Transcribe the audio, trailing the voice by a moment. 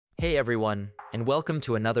Hey everyone, and welcome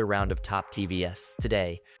to another round of Top TVS.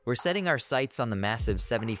 Today, we're setting our sights on the massive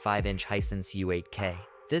 75-inch Hisense U8K.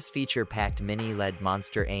 This feature-packed mini LED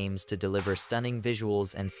monster aims to deliver stunning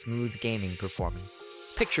visuals and smooth gaming performance.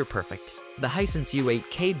 Picture perfect. The Hisense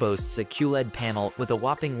U8K boasts a QLED panel with a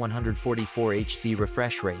whopping 144 Hz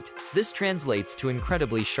refresh rate. This translates to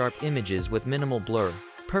incredibly sharp images with minimal blur,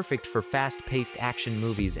 perfect for fast-paced action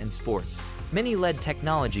movies and sports. Mini LED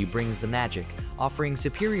technology brings the magic, offering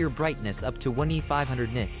superior brightness up to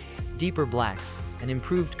 1500 nits, deeper blacks, and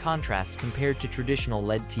improved contrast compared to traditional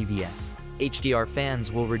LED TVS. HDR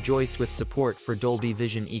fans will rejoice with support for Dolby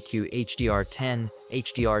Vision EQ HDR10,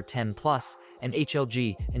 HDR10+, and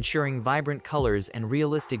HLG, ensuring vibrant colors and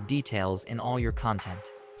realistic details in all your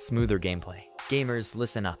content. Smoother gameplay. Gamers,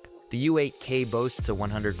 listen up. The U8K boasts a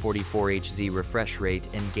 144 Hz refresh rate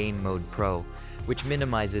in Game Mode Pro, which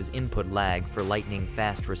minimizes input lag for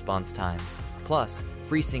lightning-fast response times. Plus,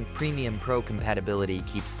 FreeSync Premium Pro compatibility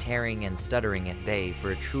keeps tearing and stuttering at bay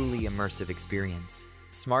for a truly immersive experience.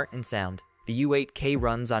 Smart and sound. The U8K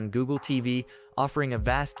runs on Google TV, offering a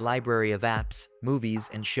vast library of apps, movies,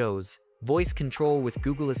 and shows. Voice control with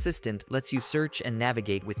Google Assistant lets you search and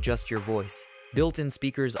navigate with just your voice. Built-in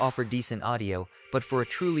speakers offer decent audio, but for a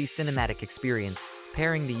truly cinematic experience,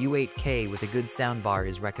 pairing the U8K with a good soundbar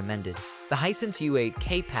is recommended. The Hisense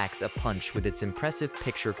U8K packs a punch with its impressive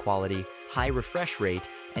picture quality, high refresh rate,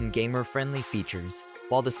 and gamer-friendly features.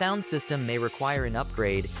 While the sound system may require an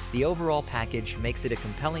upgrade, the overall package makes it a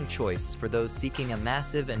compelling choice for those seeking a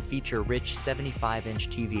massive and feature-rich 75-inch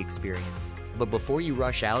TV experience. But before you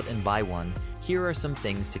rush out and buy one, here are some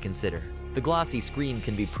things to consider. The glossy screen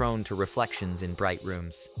can be prone to reflections in bright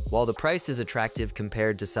rooms. While the price is attractive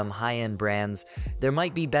compared to some high-end brands, there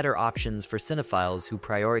might be better options for cinephiles who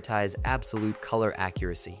prioritize absolute color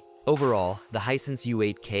accuracy. Overall, the Hisense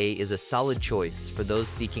U8K is a solid choice for those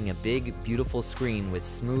seeking a big, beautiful screen with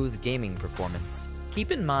smooth gaming performance.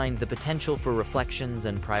 Keep in mind the potential for reflections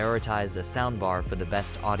and prioritize a soundbar for the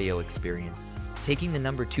best audio experience. Taking the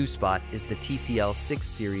number 2 spot is the TCL 6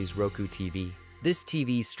 Series Roku TV. This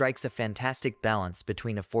TV strikes a fantastic balance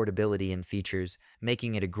between affordability and features,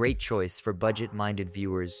 making it a great choice for budget-minded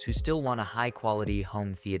viewers who still want a high-quality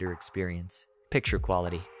home theater experience. Picture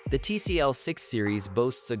quality. The TCL 6 Series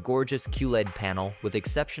boasts a gorgeous QLED panel with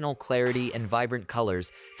exceptional clarity and vibrant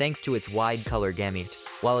colors thanks to its wide color gamut.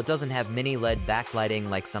 While it doesn't have mini LED backlighting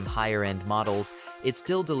like some higher-end models, it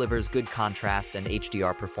still delivers good contrast and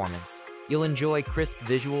HDR performance. You'll enjoy crisp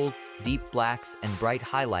visuals, deep blacks, and bright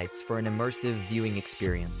highlights for an immersive viewing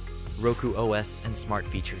experience. Roku OS and smart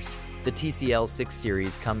features. The TCL 6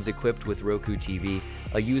 Series comes equipped with Roku TV,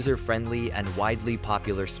 a user-friendly and widely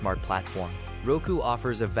popular smart platform. Roku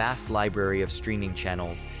offers a vast library of streaming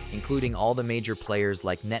channels, including all the major players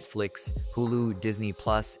like Netflix, Hulu, Disney+,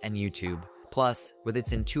 and YouTube. Plus, with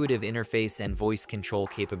its intuitive interface and voice control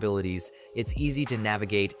capabilities, it's easy to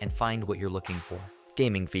navigate and find what you're looking for.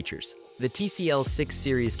 Gaming features. The TCL 6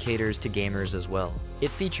 Series caters to gamers as well.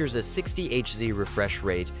 It features a 60 Hz refresh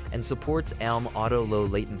rate and supports ALM Auto Low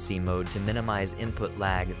Latency mode to minimize input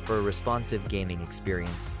lag for a responsive gaming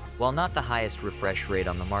experience. While not the highest refresh rate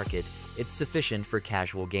on the market, it's sufficient for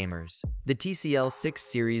casual gamers. The TCL 6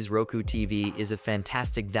 Series Roku TV is a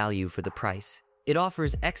fantastic value for the price. It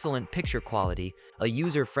offers excellent picture quality, a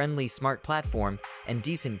user-friendly smart platform, and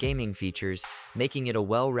decent gaming features, making it a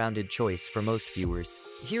well-rounded choice for most viewers.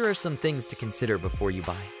 Here are some things to consider before you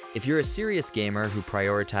buy. If you're a serious gamer who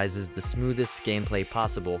prioritizes the smoothest gameplay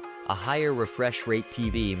possible, a higher refresh rate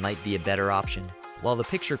TV might be a better option. While the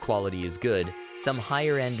picture quality is good, some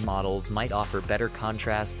higher-end models might offer better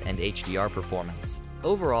contrast and HDR performance.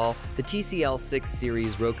 Overall, the TCL 6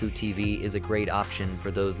 Series Roku TV is a great option for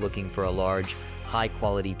those looking for a large,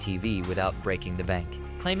 high-quality TV without breaking the bank.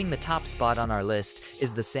 Claiming the top spot on our list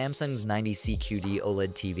is the Samsung's 90C QD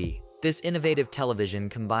OLED TV. This innovative television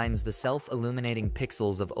combines the self-illuminating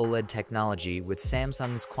pixels of OLED technology with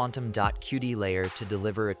Samsung's Quantum Dot QD layer to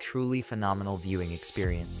deliver a truly phenomenal viewing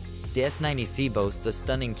experience. The S90C boasts a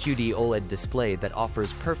stunning QD OLED display that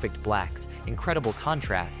offers perfect blacks, incredible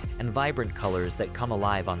contrast, and vibrant colors that come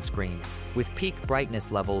alive on screen. With peak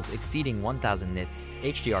brightness levels exceeding 1000 nits,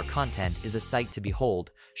 HDR content is a sight to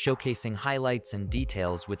behold, showcasing highlights and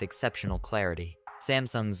details with exceptional clarity.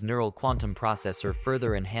 Samsung's Neural Quantum processor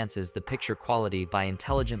further enhances the picture quality by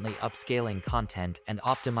intelligently upscaling content and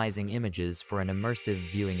optimizing images for an immersive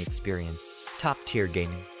viewing experience. Top-tier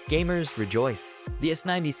gaming. Gamers, rejoice! The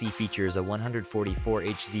S90C features a 144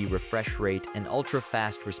 Hz refresh rate and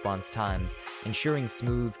ultra-fast response times, ensuring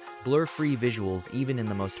smooth, blur-free visuals even in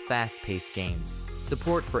the most fast-paced games.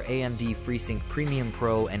 Support for AMD FreeSync Premium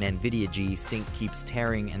Pro and NVIDIA G-Sync keeps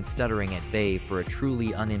tearing and stuttering at bay for a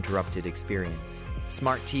truly uninterrupted experience.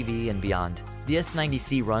 Smart TV and beyond. The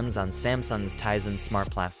S90C runs on Samsung's Tizen Smart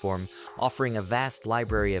Platform, offering a vast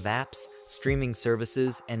library of apps, streaming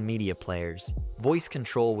services, and media players. Voice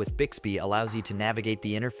control with Bixby allows you to navigate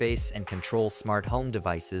the interface and control smart home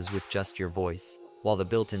devices with just your voice. While the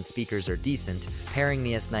built-in speakers are decent, pairing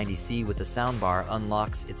the S90C with a soundbar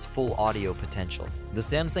unlocks its full audio potential. The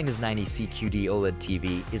Samsung S90C QD OLED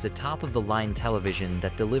TV is a top-of-the-line television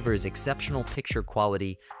that delivers exceptional picture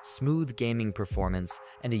quality, smooth gaming performance,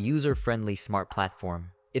 and a user-friendly smart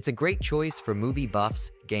platform. It's a great choice for movie buffs,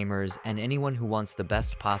 gamers, and anyone who wants the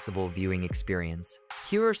best possible viewing experience.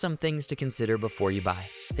 Here are some things to consider before you buy.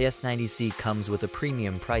 The S90C comes with a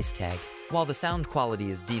premium price tag. While the sound quality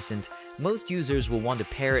is decent, most users will want to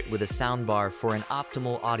pair it with a soundbar for an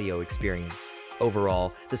optimal audio experience.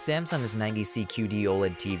 Overall, the Samsung S90C QD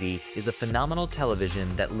OLED TV is a phenomenal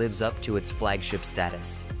television that lives up to its flagship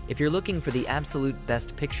status. If you're looking for the absolute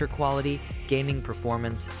best picture quality, gaming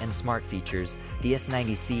performance, and smart features, the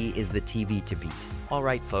S90C is the TV to beat.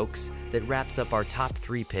 Alright folks, that wraps up our top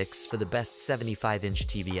 3 picks for the best 75-inch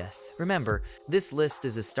TVS. Remember, this list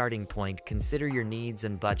is a starting point. Consider your needs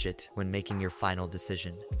and budget when making your final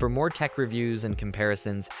decision. For more tech reviews and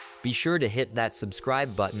comparisons, be sure to hit that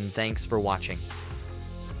subscribe button. Thanks for watching.